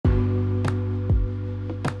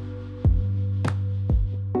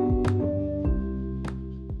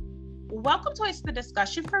Welcome to It's the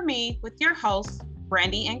Discussion for Me with your hosts,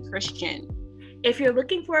 Brandy and Christian. If you're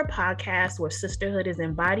looking for a podcast where sisterhood is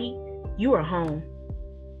embodied, you are home.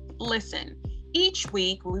 Listen, each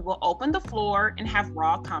week we will open the floor and have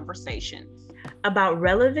raw conversations about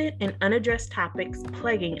relevant and unaddressed topics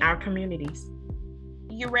plaguing our communities.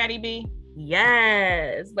 You ready, B?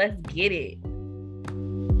 Yes, let's get it.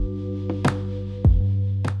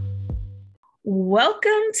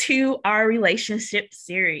 Welcome to our relationship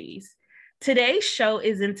series. Today's show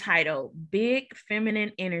is entitled Big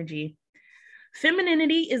Feminine Energy.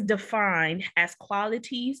 Femininity is defined as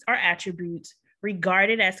qualities or attributes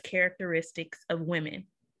regarded as characteristics of women.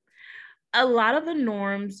 A lot of the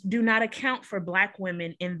norms do not account for Black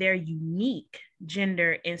women in their unique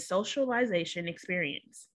gender and socialization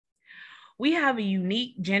experience. We have a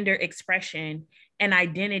unique gender expression and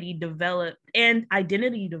identity developed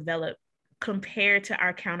compared to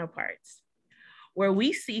our counterparts, where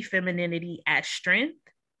we see femininity as strength,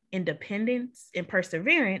 independence, and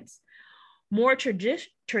perseverance. More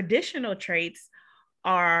traditional traits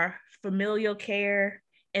are familial care,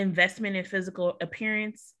 investment in physical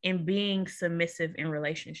appearance, and being submissive in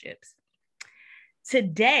relationships.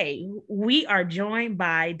 Today, we are joined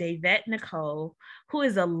by Davette Nicole, who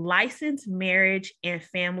is a licensed marriage and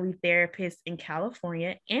family therapist in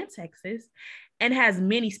California and Texas, and has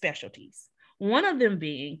many specialties, one of them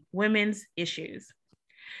being women's issues.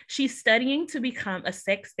 She's studying to become a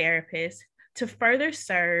sex therapist to further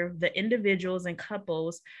serve the individuals and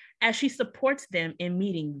couples as she supports them in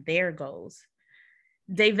meeting their goals.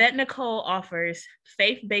 Davette Nicole offers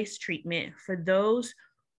faith-based treatment for those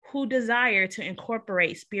who desire to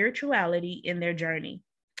incorporate spirituality in their journey.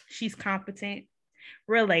 She's competent,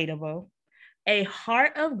 relatable, a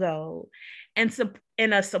heart of gold, and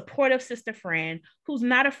a supportive sister friend who's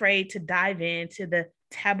not afraid to dive into the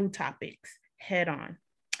taboo topics head on.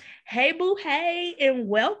 Hey, boo, hey, and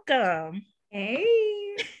welcome. Hey.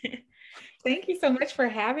 Thank you so much for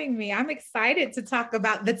having me. I'm excited to talk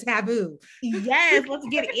about the taboo. Yes, let's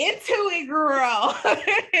get into it, girl.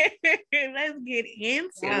 Let's get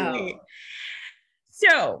into it.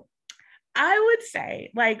 So I would say,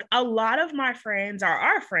 like, a lot of my friends are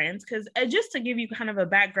our friends, because just to give you kind of a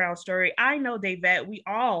background story, I know Davette, we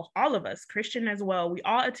all of us, Christian as well, we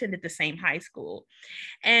all attended the same high school.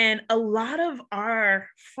 And a lot of our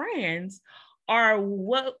friends are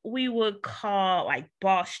what we would call like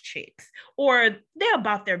boss chicks, or they're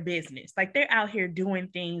about their business. Like, they're out here doing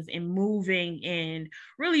things and moving and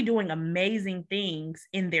really doing amazing things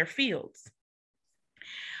in their fields.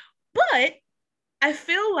 But I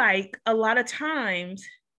feel like a lot of times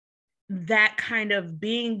that kind of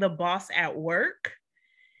being the boss at work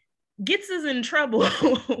gets us in trouble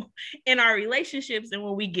in our relationships and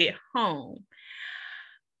when we get home.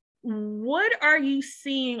 What are you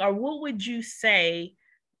seeing, or what would you say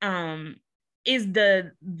is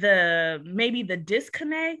the maybe the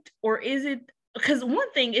disconnect, or is it, because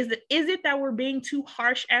one thing is it that we're being too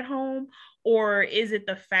harsh at home, or is it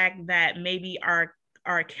the fact that maybe our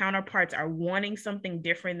counterparts are wanting something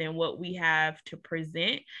different than what we have to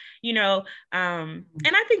present, and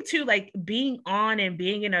I think too, like, being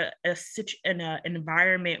in an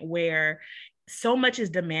environment where so much is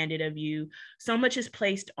demanded of you, so much is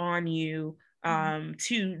placed on you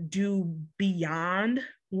to do beyond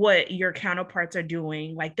what your counterparts are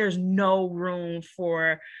doing. Like, there's no room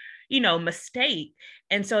for, mistake.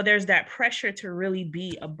 And so there's that pressure to really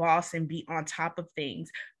be a boss and be on top of things.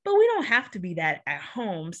 But we don't have to be that at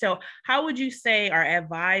home. So how would you say or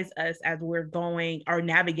advise us as we're going or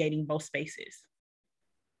navigating both spaces?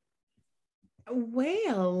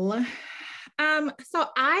 Well, so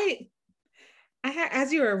I had,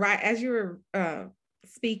 as you were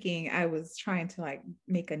speaking, I was trying to like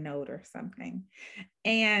make a note or something.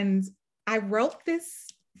 And I wrote this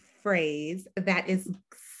phrase that is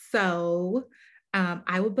so,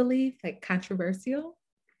 I would believe, like, controversial.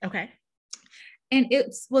 Okay. And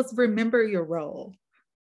it was remember your role.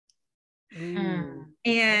 Mm.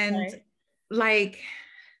 And okay. Like,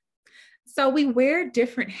 so we wear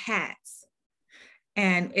different hats.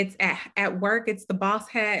 And it's at work, it's the boss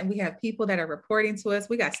hat, and we have people that are reporting to us.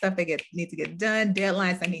 We got stuff that need to get done,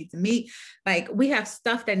 deadlines that need to meet. Like, we have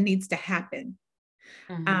stuff that needs to happen.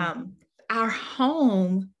 Mm-hmm. Our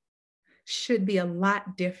home should be a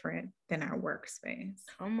lot different than our workspace.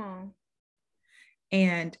 Come on.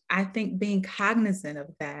 And I think being cognizant of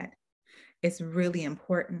that is really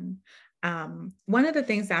important. One of the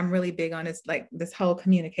things that I'm really big on is like this whole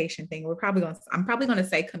communication thing. I'm probably going to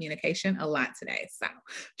say communication a lot today. So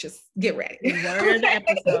just get ready. Word of the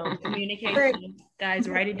episode, communication. Guys,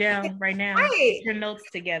 write it down right now. Right. Put your notes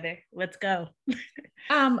together. Let's go.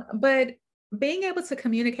 But being able to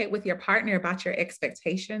communicate with your partner about your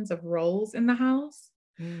expectations of roles in the house.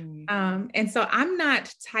 And so I'm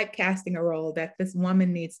not typecasting a role that this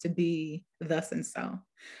woman needs to be thus and so.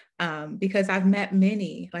 Because I've met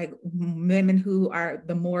many like women who are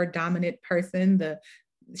the more dominant person,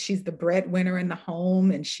 she's the breadwinner in the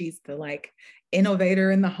home, and she's the like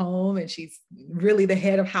innovator in the home, and she's really the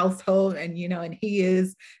head of household, and and he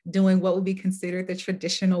is doing what would be considered the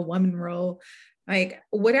traditional woman role. Like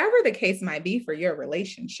whatever the case might be for your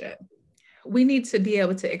relationship, we need to be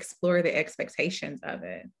able to explore the expectations of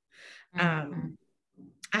it. I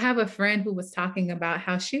have a friend who was talking about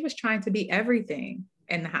how she was trying to be everything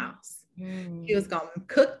in the house. He was going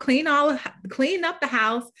to clean up the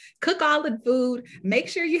house, cook all the food, make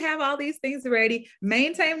sure you have all these things ready,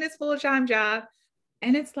 maintain this full-time job.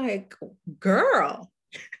 And it's like, girl,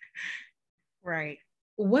 right.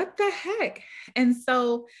 What the heck?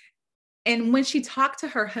 And when she talked to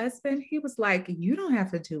her husband, he was like, you don't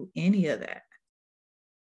have to do any of that.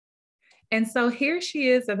 And so here she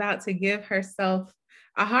is about to give herself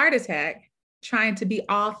a heart attack, trying to be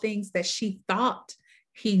all things that she thought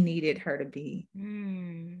he needed her to be.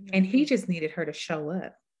 And he just needed her to show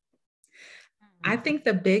up. I think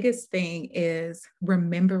the biggest thing is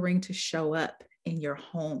remembering to show up in your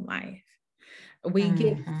home life. We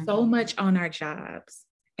get so much on our jobs,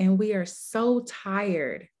 and we are so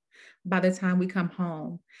tired by the time we come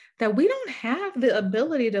home that we don't have the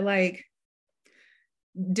ability to like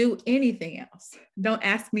do anything else. Don't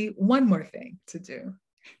ask me one more thing to do,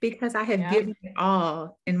 because I have given it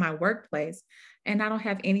all in my workplace and I don't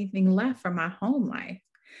have anything left for my home life.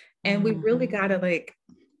 And we really got to like,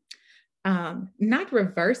 not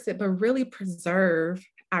reverse it, but really preserve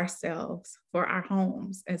ourselves for our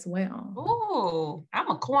homes as well. Oh, I'm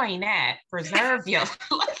a coin that. Preserve your.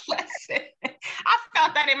 Listen, I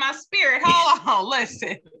felt that in my spirit. Hold on,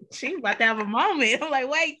 listen. She's about to have a moment. I'm like,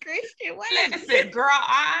 wait, Christian, wait. Listen, girl,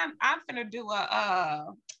 I'm gonna do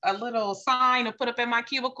a little sign to put up in my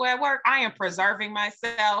cubicle at work. I am preserving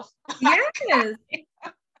myself. Yes.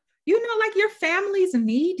 Like your families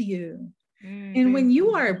need you. And when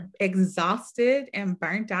you are exhausted and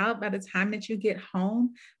burnt out by the time that you get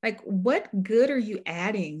home, like what good are you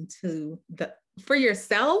adding for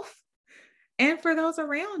yourself and for those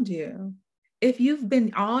around you if you've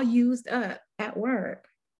been all used up at work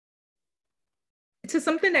to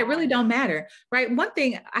something that really don't matter, right? One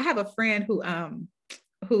thing, I have a friend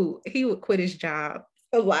who he would quit his job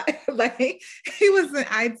a lot. Like he was in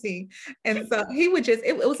IT, and so he would just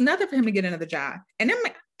it was nothing for him to get another job.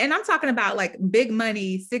 And I'm talking about like big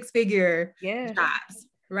money, 6-figure jobs,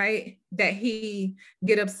 right? That he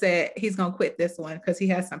get upset he's gonna quit this one because he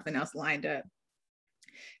has something else lined up.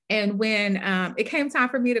 And when it came time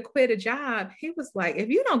for me to quit a job, he was like, if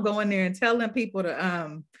you don't go in there and tell them people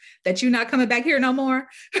to that you're not coming back here no more.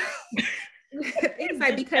 It's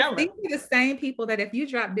like, because these are the same people that if you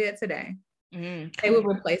drop dead today, they will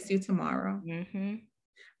replace you tomorrow.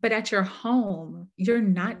 But at your home, you're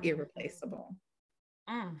not irreplaceable.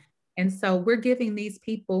 And so we're giving these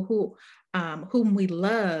people whom we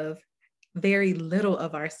love very little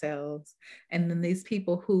of ourselves. And then these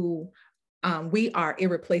people who we are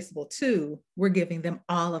irreplaceable to, we're giving them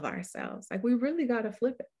all of ourselves. Like we really got to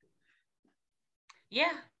flip it.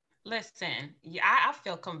 Yeah. Listen, I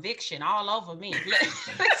feel conviction all over me.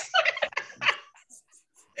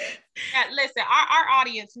 Listen, our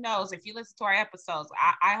audience knows, if you listen to our episodes,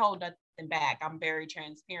 I hold nothing back. I'm very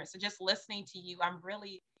transparent. So just listening to you, I'm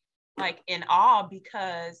really like in awe,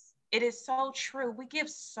 because it is so true. We give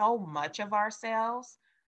so much of ourselves.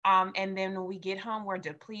 And then when we get home, we're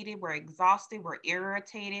depleted, we're exhausted, we're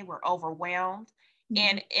irritated, we're overwhelmed.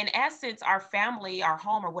 And in essence, our family, our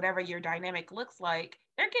home, or whatever your dynamic looks like,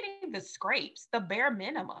 they're getting the scrapes, the bare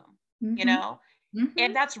minimum,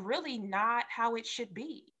 and that's really not how it should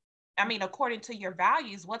be. I mean, according to your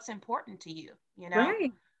values, what's important to you,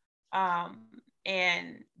 Right.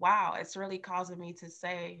 And wow, it's really causing me to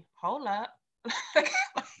say, hold up.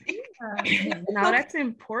 No, that's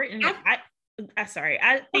important.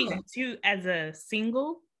 I think too, as a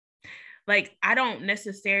single, like I don't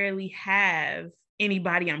necessarily have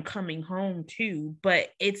anybody I'm coming home to, but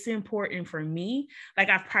it's important for me. Like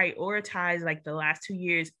I've prioritized like the last 2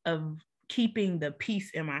 years of keeping the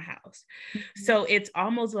peace in my house. So it's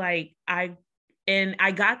almost like I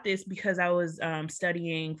got this because I was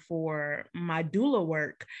studying for my doula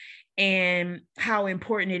work. and how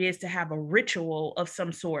important it is to have a ritual of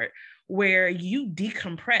some sort where you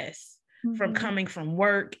decompress from coming from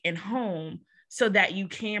work and home so that you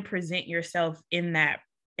can present yourself in that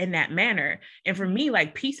manner. And for me,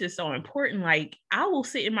 like, peace is so important. Like, I will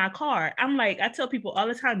sit in my car. I'm like, I tell people all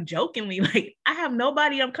the time jokingly, like, I have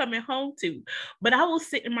nobody I'm coming home to, but I will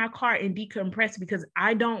sit in my car and decompress because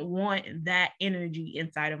I don't want that energy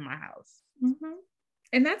inside of my house.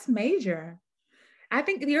 And that's major. I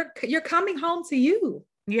think you're coming home to you.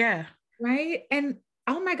 Yeah. Right. And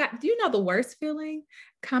oh my God, do you know the worst feeling?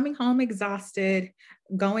 Coming home exhausted,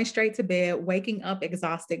 going straight to bed, waking up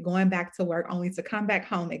exhausted, going back to work only to come back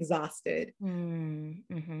home exhausted.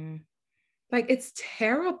 Like, it's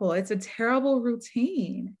terrible. It's a terrible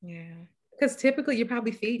routine. Yeah. Because typically you're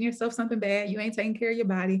probably feeding yourself something bad. You ain't taking care of your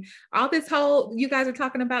body. All this whole, you guys are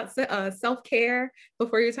talking about self-care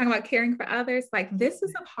before you're talking about caring for others. Like, this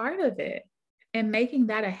is a part of it. And making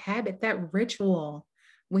that a habit, that ritual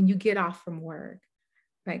when you get off from work.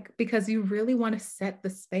 Like, because you really want to set the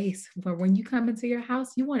space where when you come into your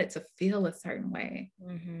house, you want it to feel a certain way.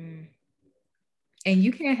 And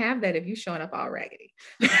you can't have that if you're showing up all raggedy.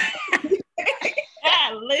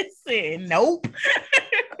 Listen, nope.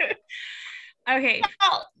 Okay.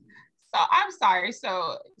 So I'm sorry.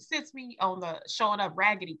 So since we on the showing up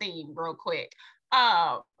raggedy theme real quick,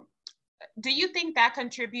 do you think that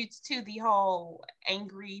contributes to the whole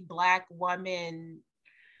angry Black woman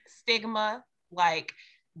stigma? Like,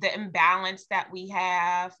 the imbalance that we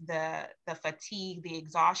have, the fatigue, the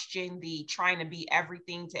exhaustion, the trying to be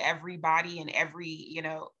everything to everybody in every,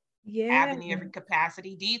 avenue, every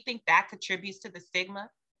capacity. Do you think that contributes to the stigma?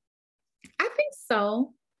 I think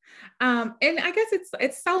so. And I guess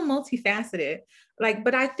it's so multifaceted. Like,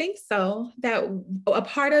 but I think so that a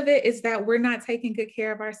part of it is that we're not taking good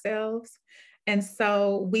care of ourselves. And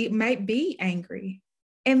so we might be angry.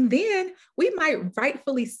 And then we might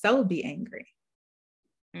rightfully so be angry.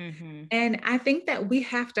 And I think that we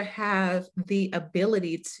have to have the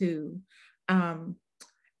ability to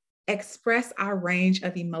express our range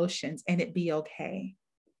of emotions and it be okay.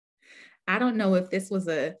 I don't know if this was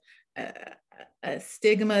a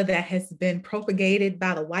stigma that has been propagated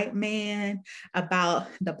by the white man about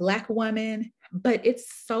the Black woman, but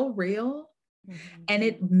it's so real. And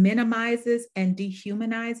it minimizes and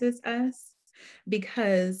dehumanizes us,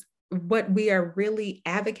 because what we are really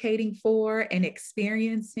advocating for and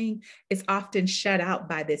experiencing is often shut out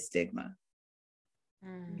by this stigma.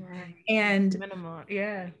 And minimal.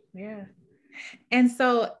 Yeah. And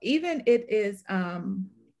so even it is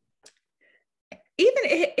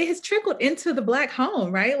it has trickled into the Black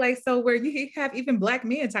home, right? Like, so where you have even Black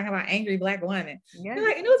men talking about angry Black women. You're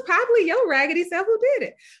like, and it was probably your raggedy self who did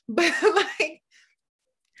it. But like,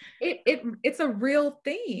 it's a real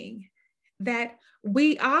thing that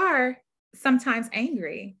we are sometimes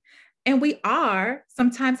angry, and we are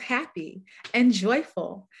sometimes happy and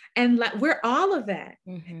joyful, and like, we're all of that.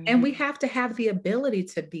 And we have to have the ability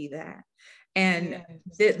to be that. And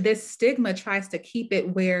this stigma tries to keep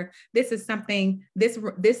it where this is something, this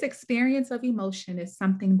experience of emotion is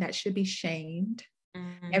something that should be shamed.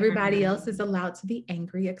 Everybody else is allowed to be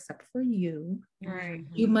angry except for you. Right.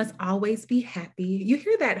 You must always be happy. You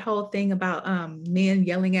hear that whole thing about men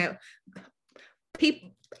yelling at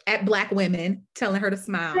people, at Black women, telling her to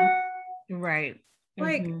smile. Right.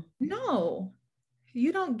 Like, no,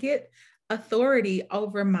 you don't get authority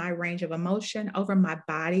over my range of emotion, over my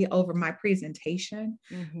body, over my presentation.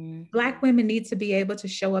 Black women need to be able to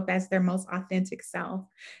show up as their most authentic self.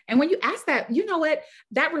 And when you ask that, you know what,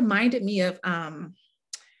 that reminded me of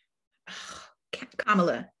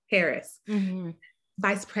Kamala Harris,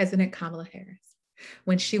 Vice President Kamala Harris,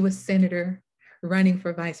 when she was senator running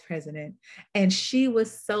for vice president. And she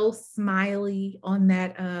was so smiley on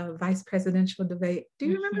that vice presidential debate. Do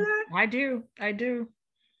you remember that? I do.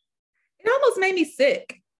 It almost made me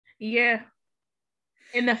sick. Yeah.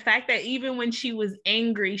 And the fact that even when she was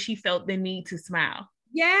angry, she felt the need to smile.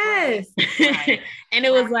 Yes. Right. And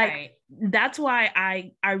it was like, that's why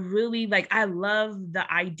I really like, I love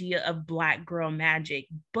the idea of Black girl magic,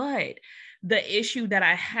 but the issue that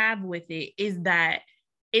I have with it is that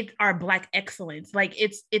it's our Black excellence. Like,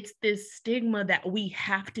 it's this stigma that we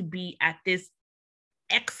have to be at this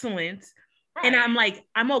excellence. Right. And I'm like,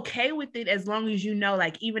 I'm okay with it as long as,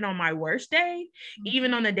 like, even on my worst day,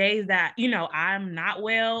 even on the days that, I'm not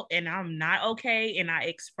well and I'm not okay, and I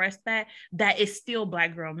express that is still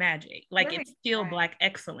Black girl magic. Like, it's still Black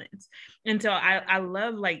excellence. And so I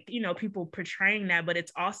love, like, people portraying that, but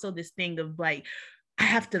it's also this thing of like, I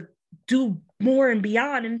have to do more and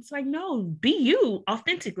beyond. And it's like, no, be you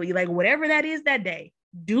authentically, like whatever that is that day,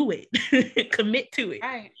 do it, commit to it.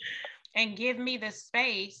 Right. and give me the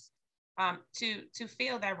space to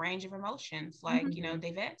feel that range of emotions, like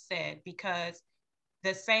Davette said, because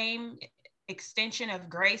the same extension of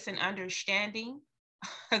grace and understanding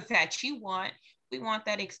that you want, we want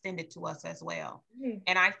that extended to us as well.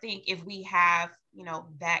 And I think if we have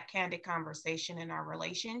that candid conversation in our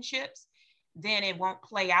relationships, then it won't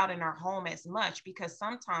play out in our home as much, because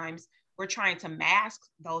sometimes we're trying to mask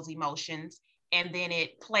those emotions and then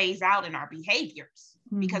it plays out in our behaviors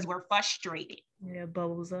because we're frustrated. Yeah,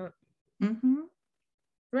 bubbles up.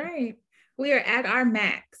 Right. We are at our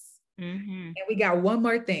max. And we got one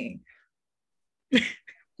more thing. Right.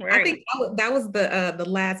 I think that was the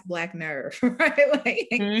last black nerve, right? Like,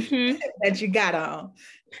 that you got on.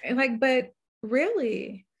 And like, but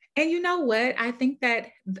really, and you know what? I think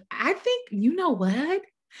you know what?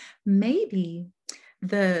 Maybe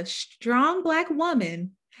the strong black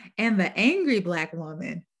woman and the angry black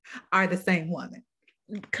woman are the same woman.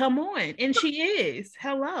 Come on. And she is.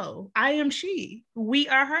 Hello. I am she. We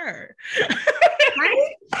are her.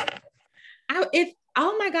 Right?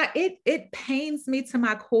 Oh my God, it pains me to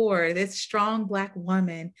my core, this strong black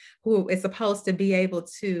woman who is supposed to be able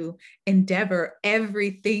to endeavor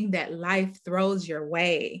everything that life throws your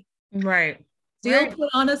way. Right. Still put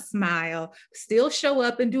on a smile, still show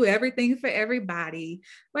up and do everything for everybody.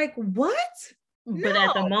 Like, what? But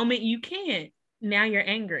at the moment you can't. Now you're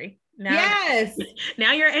angry. Yes.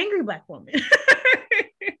 Now you're an angry black woman.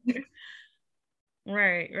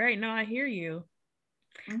 Right. No, I hear you.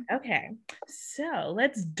 Okay, so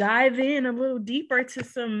let's dive in a little deeper to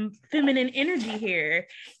some feminine energy here.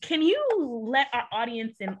 Can you let our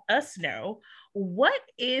audience and us know, what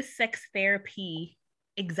is sex therapy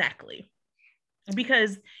exactly?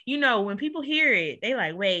 Because, when people hear it, they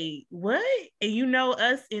like, wait, what? And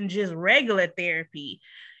us in just regular therapy,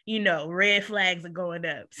 red flags are going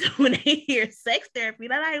up. So when they hear sex therapy,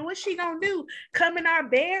 they're like, what's she gonna do? Come in our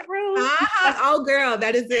bedroom? Oh, girl,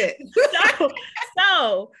 that is it.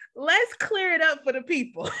 So let's clear it up for the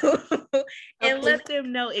people and let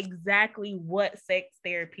them know exactly what sex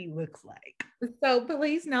therapy looks like. So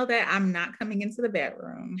please know that I'm not coming into the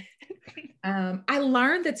bedroom. I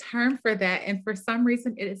learned the term for that, and for some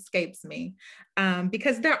reason it escapes me,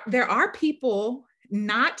 because there are people,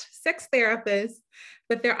 not sex therapists,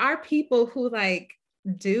 but there are people who like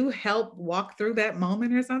do help walk through that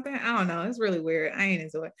moment or something. I don't know. It's really weird. I ain't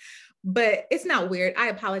into it, but it's not weird. I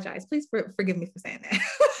apologize. Please forgive me for saying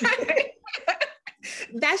that.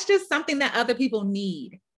 That's just something that other people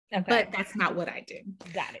need. Okay. But that's not what I do.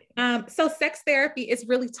 Got it. So sex therapy is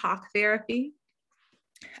really talk therapy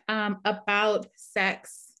about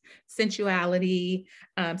sex, sensuality,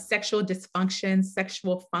 sexual dysfunction,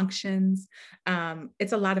 sexual functions.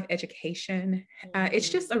 It's a lot of education. It's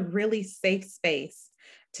just a really safe space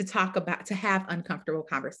to have uncomfortable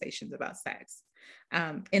conversations about sex.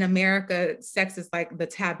 In America, sex is like the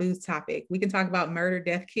taboo topic. We can talk about murder,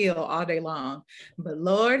 death, kill all day long, but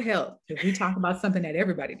Lord help if we talk about something that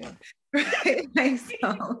everybody does, right? Like,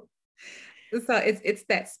 so it's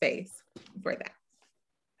that space for that.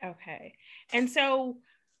 Okay. And so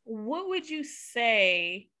what would you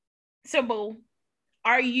say? So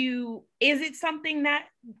is it something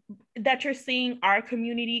that you're seeing our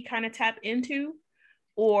community kind of tap into?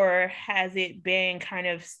 Or has it been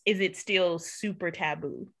is it still super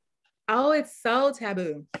taboo? Oh, it's so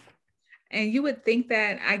taboo. And you would think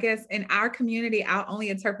that, I guess, in our community, I'll only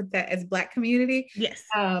interpret that as Black community. Yes.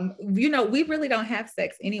 We really don't have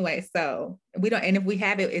sex anyway. So we don't, and if we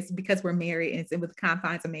have it, it's because we're married and it's with the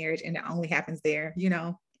confines of marriage and it only happens there,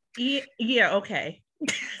 Yeah, okay.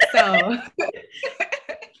 So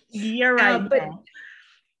you're right.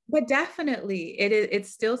 But definitely it's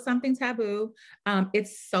still something taboo.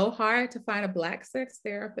 It's so hard to find a Black sex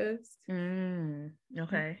therapist.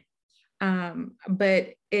 Okay.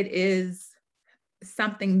 But it is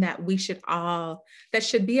something that that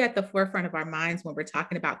should be at the forefront of our minds when we're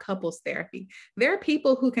talking about couples therapy. There are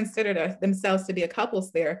people who consider themselves to be a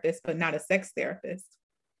couples therapist, but not a sex therapist.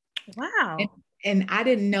 Wow. And I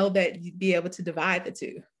didn't know that you'd be able to divide the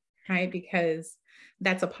two, right? Because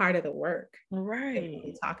that's a part of the work. Right.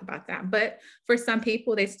 We talk about that. But for some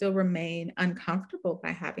people, they still remain uncomfortable by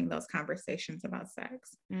having those conversations about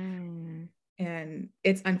sex. And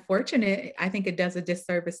it's unfortunate. I think it does a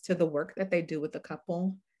disservice to the work that they do with the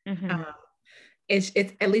couple. It's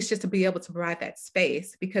at least just to be able to provide that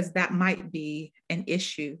space, because that might be an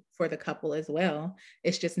issue for the couple as well.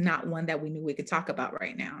 It's just not one that we knew we could talk about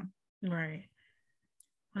right now. Right.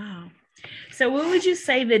 Wow. So what would you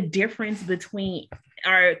say the difference between,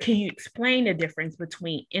 or can you explain the difference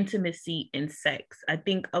between intimacy and sex? I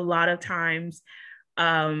think a lot of times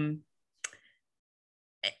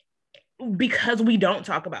because we don't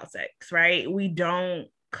talk about sex, right? We don't,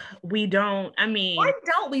 I mean, why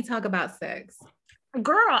don't we talk about sex?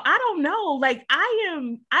 Girl, I don't know. Like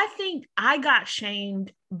I think I got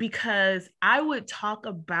shamed because I would talk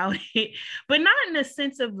about it, but not in the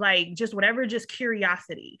sense of like just whatever, just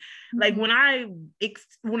curiosity. Mm-hmm. Like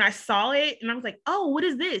when I saw it and I was like, oh, what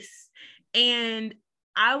is this? And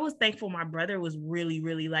I was thankful my brother was really,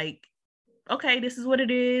 really like, okay, this is what it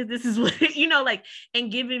is. This is what, like,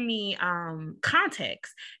 and giving me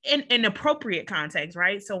context and appropriate context,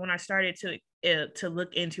 right? So when I started to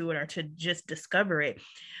look into it or to just discover it,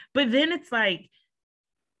 but then it's like,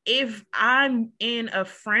 if I'm in a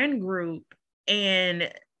friend group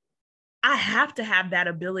and I have to have that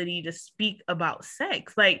ability to speak about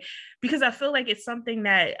sex, like, because I feel like it's something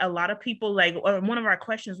that a lot of people, like, one of our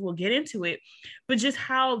questions, will get into it, but just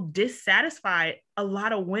how dissatisfied a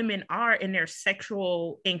lot of women are in their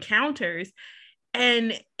sexual encounters.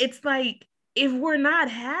 And it's like, if we're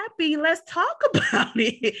not happy, let's talk about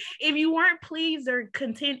it. If you weren't pleased or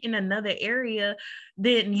content in another area,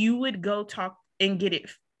 then you would go talk and get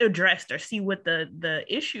it addressed or see what the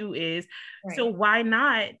issue is. Right. So why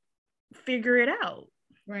not figure it out?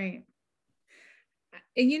 Right.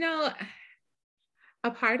 And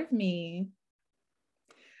a part of me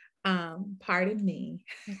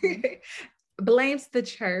blames the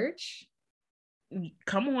church.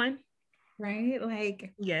 Come on. Right?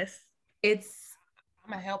 Like, yes. I'm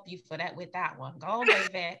gonna help you with that one. Go away,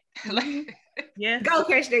 Vet. Yes. Go,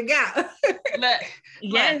 Christian, go. Look,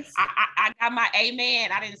 yes. I got my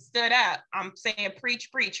amen. I didn't stood up. I'm saying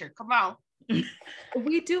preach, preacher. Come on.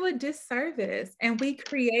 We do a disservice and we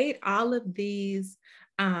create all of these,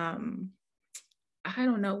 I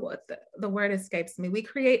don't know what the word escapes me. We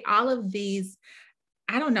create all of these,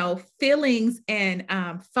 I don't know, feelings and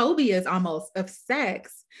phobias almost of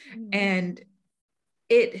sex. Mm-hmm. And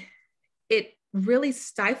it really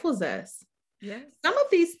stifles us. Yes. Some of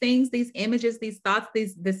these things, these images, these thoughts,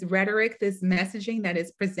 this rhetoric, this messaging that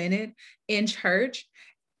is presented in church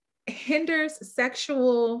hinders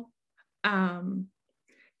sexual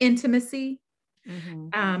intimacy,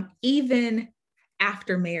 mm-hmm. Even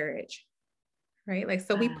after marriage, right? Like,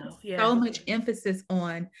 so we put so much emphasis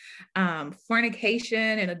on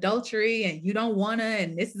fornication and adultery, and you don't wanna,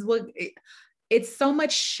 and this is what it's so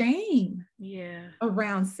much shame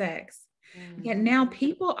around sex. Mm-hmm. Yet now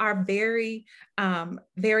people are very,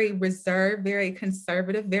 very reserved, very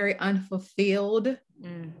conservative, very unfulfilled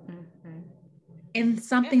in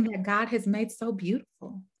something that God has made so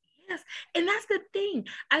beautiful. Yes. And that's the thing.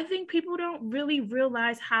 I think people don't really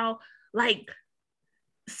realize how, like,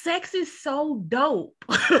 sex is so dope.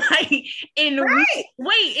 Like, and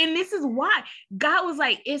and this is why God was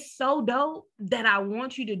like, it's so dope that I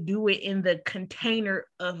want you to do it in the container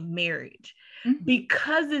of marriage, mm-hmm.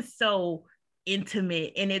 because it's so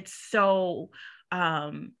intimate and it's so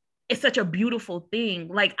it's such a beautiful thing.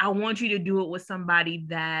 Like, I want you to do it with somebody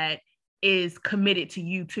that is committed to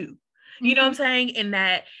you too. You know what I'm saying? And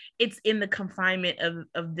that it's in the confinement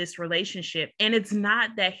of this relationship. And it's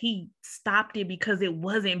not that he stopped it because it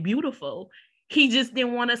wasn't beautiful. He just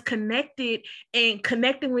didn't want us connected and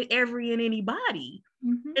connecting with every and anybody.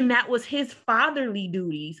 Mm-hmm. And that was his fatherly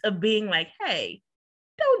duties of being like, hey,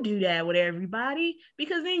 don't do that with everybody,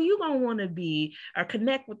 because then you're going to want to be or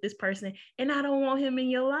connect with this person. And I don't want him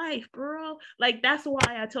in your life, girl. Like, that's why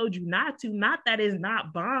I told you not to. Not that it's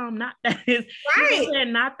not bomb. Not that it's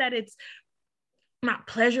not that it's not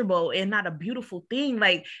pleasurable and not a beautiful thing.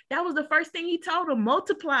 Like, that was the first thing he told him: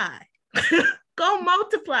 multiply. Go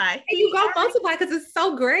multiply. And you go multiply because it's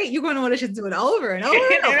so great. You're going to want to just do it over and over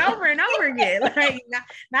and over and over again. Like,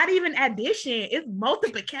 not even addition, it's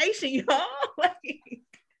multiplication, y'all. Like,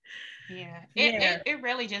 it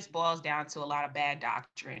really just boils down to a lot of bad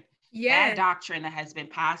doctrine. Bad doctrine that has been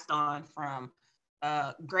passed on from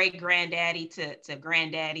great granddaddy to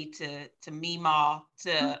granddaddy to Meemaw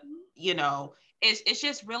to it's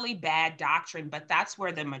just really bad doctrine. But that's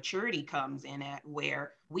where the maturity comes in at,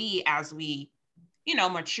 where as we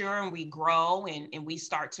mature and we grow and we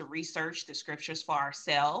start to research the scriptures for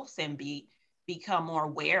ourselves and become more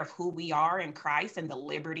aware of who we are in Christ and the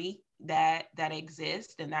liberty that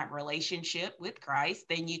exists in that relationship with Christ,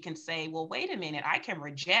 then you can say, well, wait a minute, I can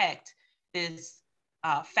reject this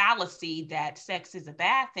fallacy that sex is a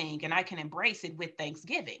bad thing, and I can embrace it with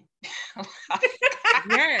thanksgiving.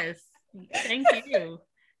 Yes. Thank you.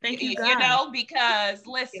 Thank you, God. Because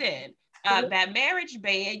listen, that marriage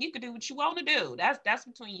bed, you can do what you want to do. That's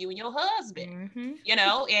between you and your husband,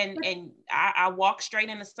 mm-hmm. and I walk straight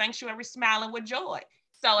in the sanctuary smiling with joy.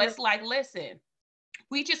 So it's like, listen,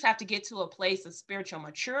 we just have to get to a place of spiritual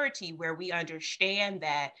maturity where we understand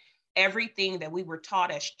that everything that we were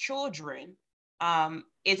taught as children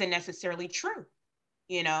isn't necessarily true,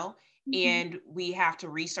 you know, and we have to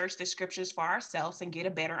research the scriptures for ourselves and get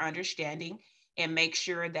a better understanding and make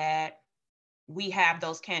sure that we have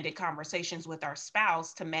those candid conversations with our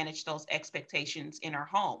spouse to manage those expectations in our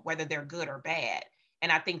home, whether they're good or bad.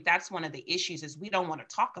 And I think that's one of the issues is we don't want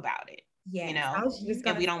to talk about it, you know, I was just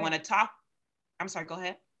and we don't want to talk. I'm sorry, go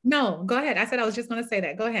ahead. No, go ahead. I said I was just going to say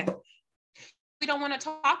that. Go ahead. We don't want to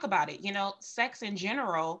talk about it. You know, sex in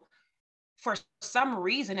general, for some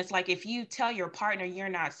reason, it's like if you tell your partner you're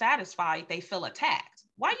not satisfied, they feel attacked.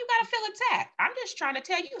 Why you gotta feel attacked? I'm just trying to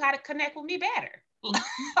tell you how to connect with me better. Like,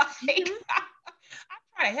 I'm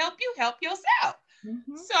trying to help you help yourself.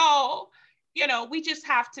 So, you know, we just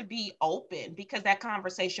have to be open because that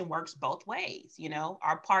conversation works both ways. You know,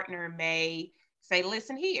 our partner may say,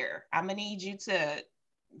 listen here, I'm gonna need you to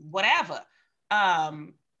whatever.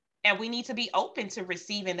 And we need to be open to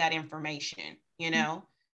receiving that information, you know?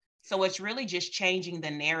 So it's really just changing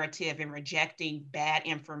the narrative and rejecting bad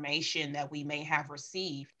information that we may have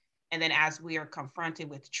received. And then as we are confronted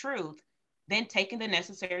with truth, then taking the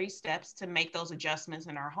necessary steps to make those adjustments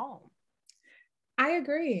in our home. I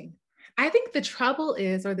agree. I think the trouble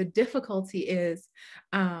is, or the difficulty is,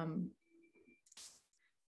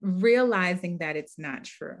 realizing that it's not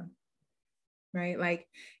true, right? Like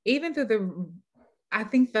even through I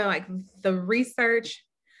think the research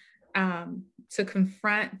to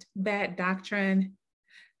confront bad doctrine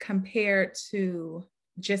compared to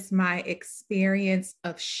just my experience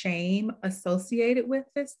of shame associated with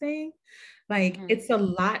this thing, like it's a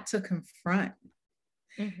lot to confront.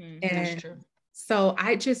 And that's true. So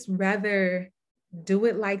I just rather do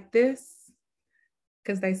it like this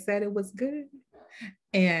because they said it was good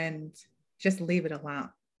and just leave it alone.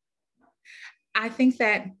 I think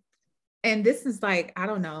that, and this is like, I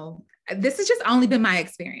don't know, this has just only been my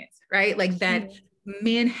experience, right? Like that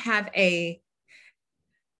men have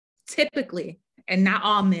typically, and not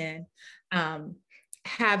all men,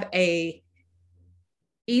 have a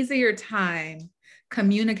easier time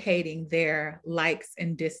communicating their likes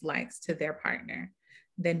and dislikes to their partner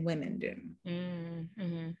than women do.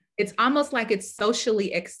 It's almost like it's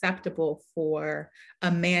socially acceptable for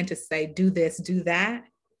a man to say, do this, do that.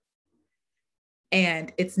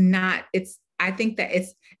 And it's not, I think that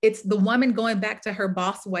it's the woman going back to her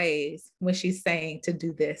boss ways when she's saying to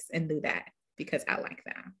do this and do that because I like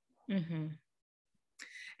that.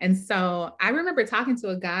 And so I remember talking to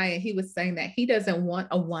a guy and he was saying that he doesn't want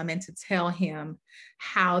a woman to tell him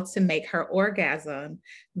how to make her orgasm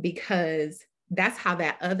because that's how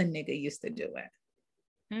that other nigga used to do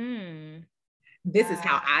it. This is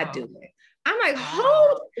how I do it. I'm like,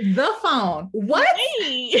 hold the phone. What?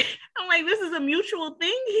 I'm like, this is a mutual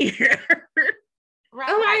thing here.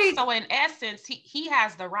 Right. So in essence, he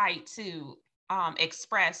has the right to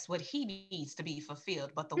express what he needs to be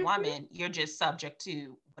fulfilled, but the woman, you're just subject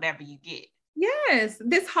to whatever you get. Yes,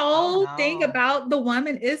 this whole thing about the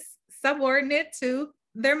woman is subordinate to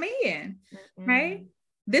their man, right?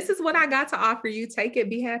 This is what I got to offer you. Take it,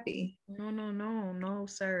 be happy. No,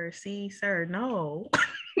 sir. See, sir, no.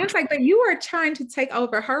 It's like, but you are trying to take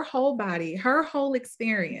over her whole body, her whole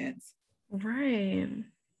experience. Right.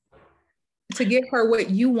 To give her what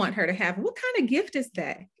you want her to have. What kind of gift is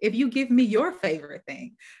that? If you give me your favorite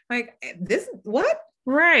thing, like this, what?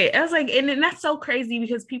 Right. I was like, and that's so crazy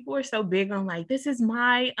because people are so big on like, this is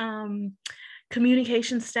my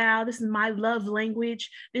communication style. This is my love language.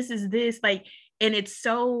 This is this, like, and it's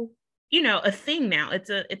so, you know, a thing now. It's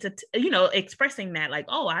a, you know, expressing that like,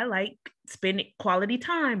 oh, I like spending quality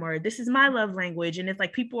time, or this is my love language. And it's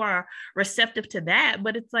like, people are receptive to that,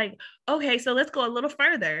 but it's like, okay, so let's go a little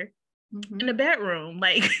further. In the bedroom,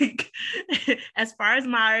 like as far as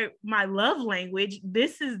my love language,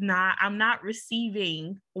 this is not, I'm not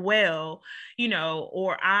receiving well, you know,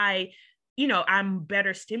 or I'm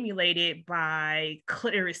better stimulated by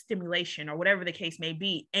clitoris stimulation or whatever the case may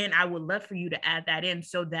be. And I would love for you to add that in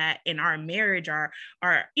so that in our marriage, our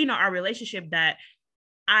you know, our relationship, that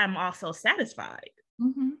I'm also satisfied.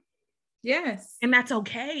 Yes. And that's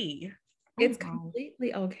okay. It's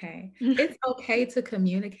completely okay. It's okay to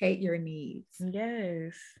communicate your needs.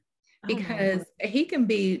 Yes. Because he can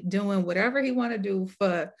be doing whatever he want to do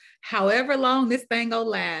for however long this thing gonna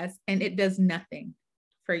last, and it does nothing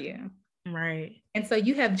for you. Right. And so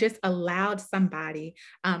you have just allowed somebody.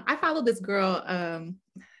 I follow this girl.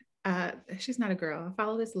 She's not a girl. I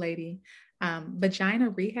follow this lady, Vagina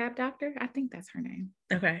Rehab Doctor. I think that's her name.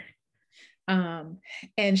 Okay.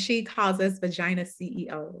 And she calls us vagina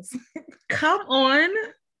CEOs. Come on.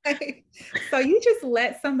 So you just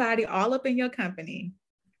let somebody all up in your company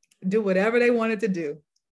do whatever they wanted to do.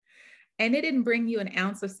 and it didn't bring you an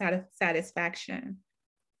ounce of satisfaction,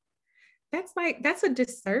 that's a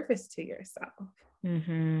disservice to yourself.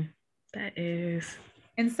 Mm-hmm. That is.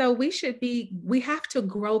 And so we have to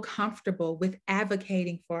grow comfortable with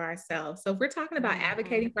advocating for ourselves. So if we're talking about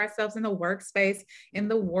advocating for ourselves in the workspace, in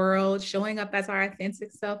the world, showing up as our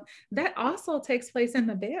authentic self, that also takes place in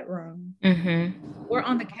the bedroom, or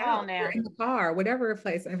on the couch, or in the car, whatever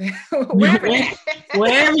place, wherever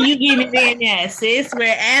you get it in at, sis,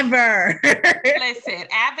 wherever. Listen,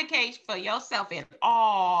 advocate for yourself in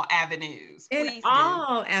all avenues. In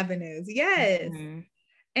all avenues, yes.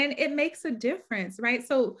 And it makes a difference, right?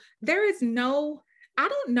 So I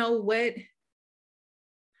don't know what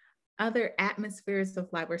other atmospheres of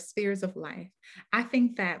life or spheres of life. I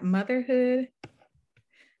think that motherhood,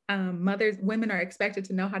 women are expected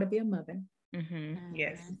to know how to be a mother.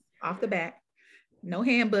 Yes. Off the bat, no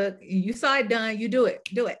handbook. You saw it done, you do it.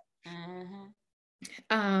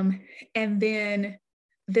 And then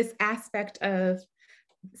this aspect of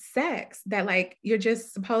sex that like you're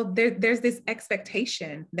just supposed there's this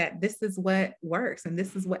expectation that this is what works and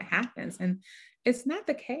this is what happens, and it's not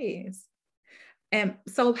the case. And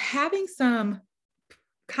so having some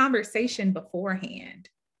conversation beforehand,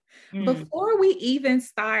 before we even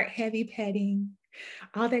start heavy petting,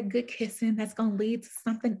 all that good kissing that's going to lead to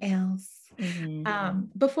something else,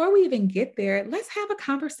 before we even get there, let's have a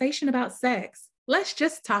conversation about sex. Let's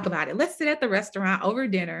just talk about it. Let's sit at the restaurant over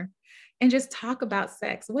dinner and just talk about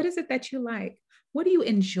sex. What is it that you like? What do you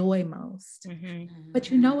enjoy most?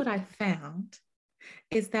 But you know what I found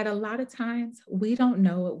is that a lot of times we don't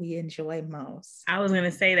know what we enjoy most. I was going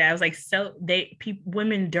to say that. I was like,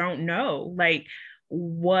 women don't know like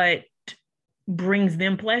what brings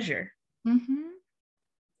them pleasure,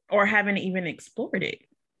 or haven't even explored it.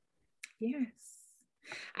 Yes.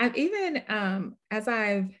 I've even, as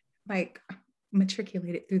I've like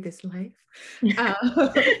matriculated through this life,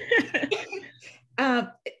 I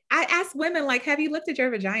ask women, like, have you looked at your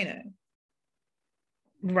vagina?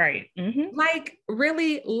 Right. Like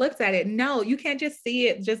really looked at it. No, you can't just see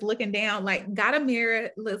it just looking down. Like got a mirror.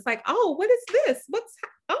 It's like, oh, what is this?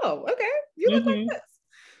 Okay, you look like this.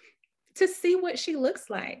 To see what she looks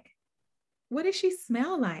like. What does she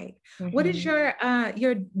smell like? What does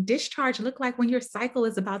your discharge look like when your cycle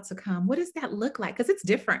is about to come? What does that look like? Because it's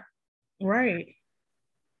different. Right.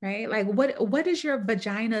 Like what is your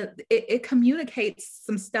vagina? It communicates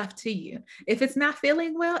some stuff to you. If it's not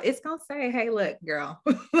feeling well, it's gonna say, hey, look, girl,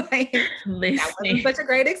 like, that wasn't such a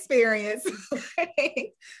great experience.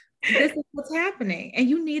 This is what's happening. And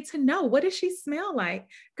you need to know, what does she smell like?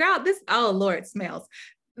 Girl, oh Lord, smells.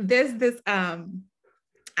 There's this, I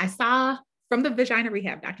saw from the vagina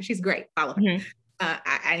rehab doctor. She's great. Follow her.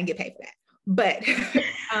 I didn't get paid for that. But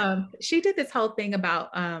she did this whole thing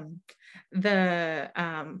about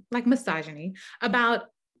like misogyny, about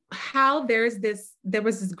how there was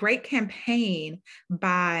this great campaign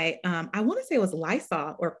by I want to say it was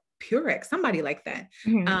Lysol or Purex, somebody like that,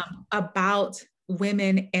 about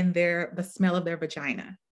women and the smell of their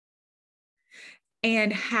vagina.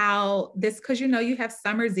 And how this, because you have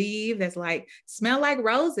Summer's Eve that's like smell like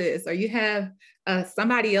roses, or you have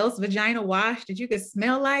somebody else vagina wash that you could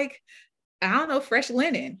smell like, I don't know, fresh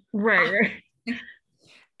linen. Right.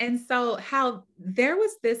 And so how there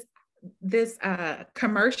was this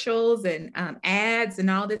commercials and ads and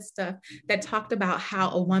all this stuff that talked about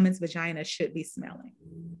how a woman's vagina should be smelling.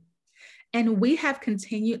 And we have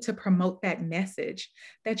continued to promote that message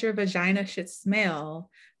that your vagina should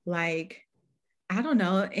smell like, I don't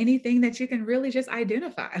know, anything that you can really just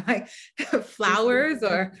identify, like flowers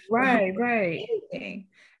or right. anything.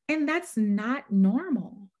 And that's not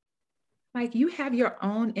normal. Like you have your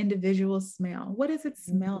own individual smell. What does it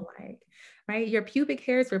smell like? Right? Your pubic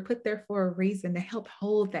hairs were put there for a reason, to help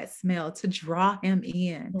hold that smell, to draw him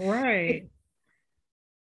in. Right.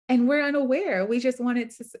 And we're unaware. We just want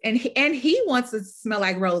it to, and he wants it to smell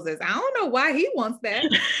like roses. I don't know why he wants that.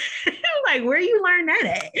 Like, where you learn that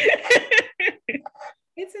at?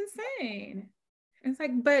 It's insane. It's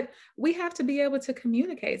like, but we have to be able to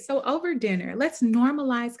communicate. So over dinner, let's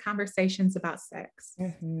normalize conversations about sex.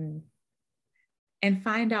 And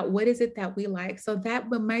find out what is it that we like. So that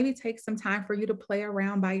will maybe take some time for you to play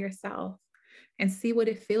around by yourself and see what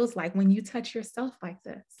it feels like when you touch yourself like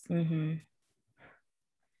this.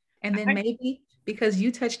 And then maybe because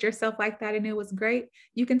you touched yourself like that and it was great,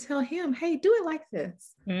 you can tell him, hey, do it like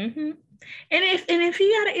this. And if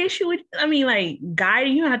you got an issue with, like, guy,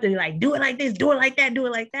 you don't have to be like, do it like this, do it like that, do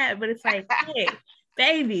it like that. But it's like, hey,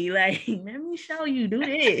 baby, like, let me show you, do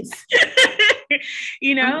this.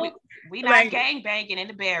 we not gang banging in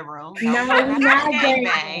the bedroom. No, we're not gang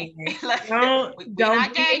bang. Don't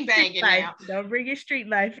not gang banging now. Don't bring your street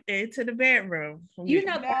life into the bedroom.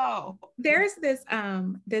 There's this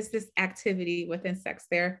activity within sex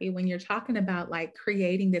therapy when you're talking about like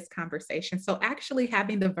creating this conversation. So actually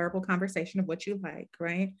having the verbal conversation of what you like,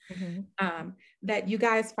 right? Mm-hmm. That you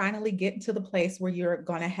guys finally get into the place where you're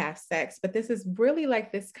going to have sex. But this is really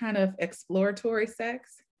like this kind of exploratory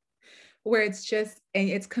sex where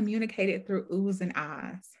it's communicated through oohs and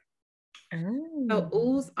ahs. Oh. So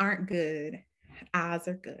oohs aren't good. Ahs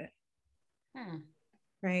are good.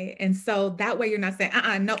 Right. And so that way you're not saying,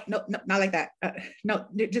 no, not like that. No,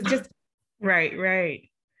 just right.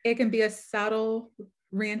 It can be a subtle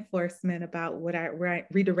reinforcement about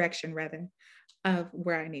redirection rather of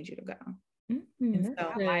where I need you to go. Mm-hmm.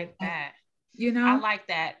 So, I like that. I like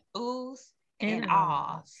that. Oohs and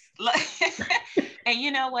ahs. And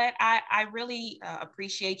you know what? I really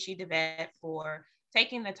appreciate you, Devette, for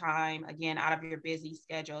taking the time again out of your busy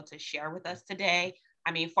schedule to share with us today.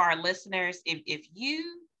 I mean, for our listeners, if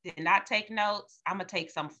you did not take notes, I'm going to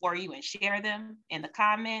take some for you and share them in the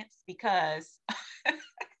comments because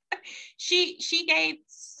she gave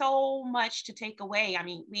so much to take away. I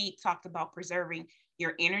mean, we talked about preserving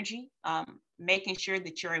your energy, making sure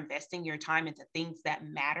that you're investing your time into things that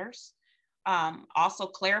matters. Also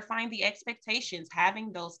clarifying the expectations,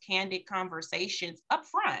 having those candid conversations up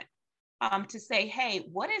front to say, hey,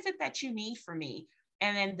 what is it that you need from me?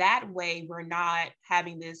 And then that way we're not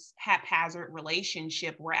having this haphazard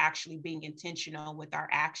relationship. We're actually being intentional with our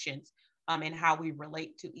actions and how we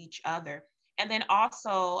relate to each other. And then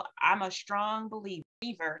also, I'm a strong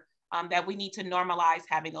believer that we need to normalize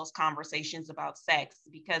having those conversations about sex,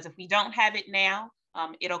 because if we don't have it now,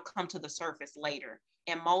 it'll come to the surface later.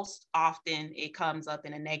 And most often it comes up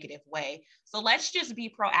in a negative way. So let's just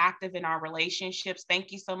be proactive in our relationships.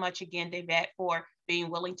 Thank you so much again, Devette, for being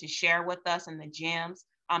willing to share with us and the gems.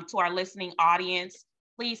 To our listening audience,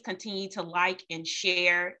 please continue to like and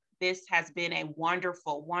share. This has been a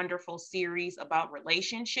wonderful, wonderful series about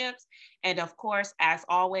relationships. And of course, as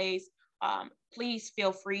always, please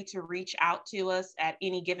feel free to reach out to us at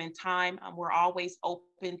any given time. We're always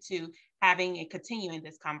open to having and continuing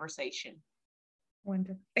this conversation.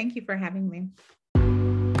 Wonderful. Thank you for having me.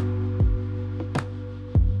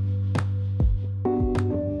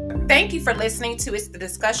 Thank you for listening to It's the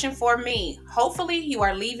Discussion for Me. Hopefully you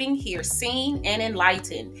are leaving here seen and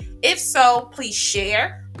enlightened. If so, please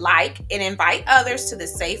share, like, and invite others to the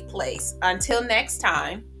safe place. Until next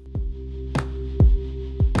time.